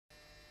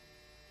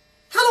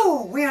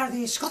Hello, we are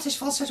the Scottish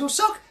Falsetto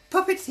Sock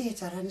Puppet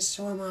Theatre, and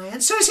so am I,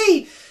 and so is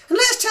he. And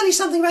let us tell you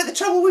something about the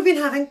trouble we've been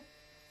having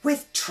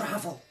with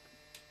travel.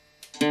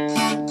 Doing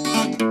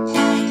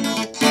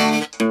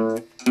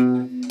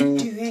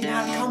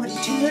our comedy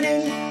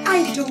touring,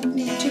 I don't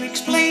need to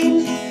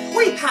explain.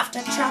 We have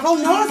to travel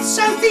north,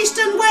 south, east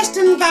and west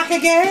and back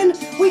again.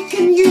 We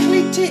can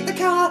usually take the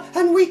car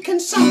and we can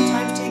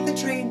sometimes take the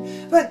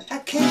train, but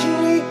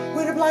occasionally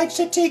we're obliged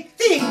to take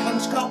the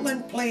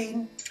England-Scotland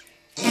plane.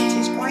 It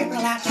is quite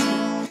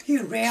relaxing,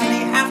 you rarely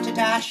have to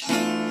dash.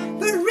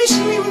 But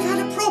recently we've had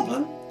a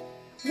problem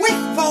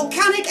with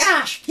volcanic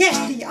ash. Yes,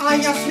 the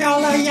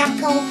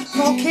Eyjafjallajokull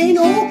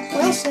volcano,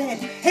 well said,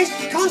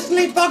 it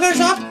constantly buggers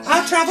up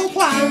our travel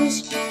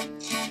plans.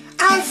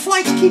 Our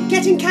flights keep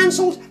getting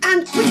cancelled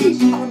and we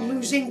keep on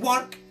losing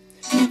work.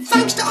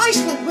 Thanks to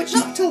Iceland, which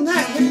up till now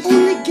had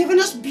only given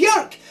us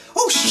Björk.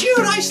 Oh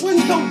sure,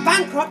 Iceland gone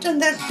bankrupt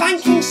and their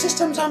banking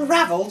system's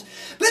unravelled,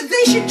 but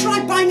they should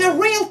try buying a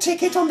rail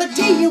ticket on the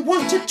day you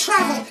want to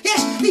travel.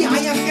 Yes, the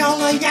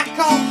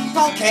Eyjafjallajokull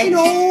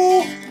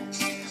volcano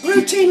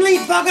routinely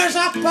buggers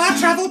up our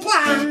travel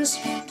plans.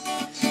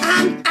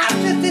 And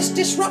after this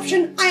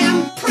disruption, I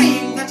am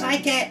praying that I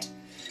get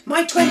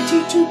my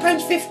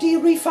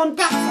 £22.50 refund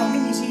back from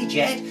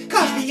EasyJet,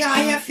 cause the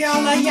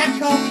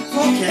Eyjafjallajokull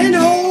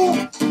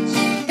volcano,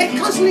 it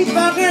constantly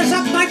buggers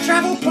up my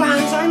travel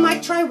plans. I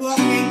might try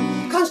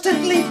walking.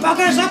 Constantly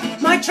buggers up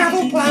my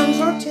travel plans,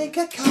 or take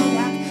a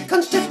kayak.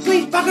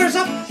 Constantly buggers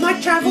up my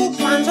travel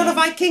plans, or a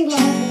Viking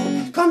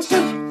longboard.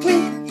 Constantly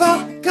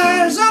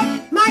buggers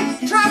up my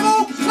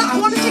travel. I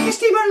want to take a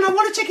steamer and I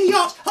want to take a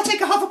yacht. I'll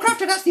take a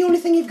hovercraft if that's the only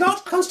thing you've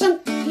got.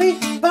 Constantly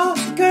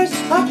buggers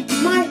up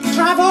my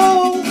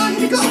travel.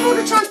 Have you got a mode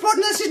of transport?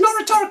 And this is not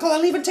rhetorical.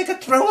 I'll even take a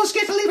roller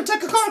skate. I'll even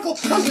take a coracle.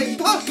 Constantly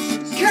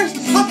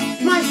buggers up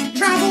my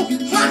travel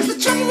plans. The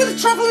trouble with the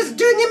travel is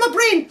doing in my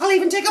brain. I'll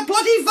even take a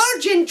bloody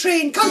Virgin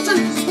train.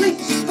 Constantly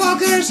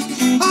buggers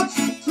up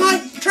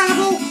my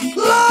travel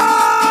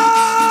plans.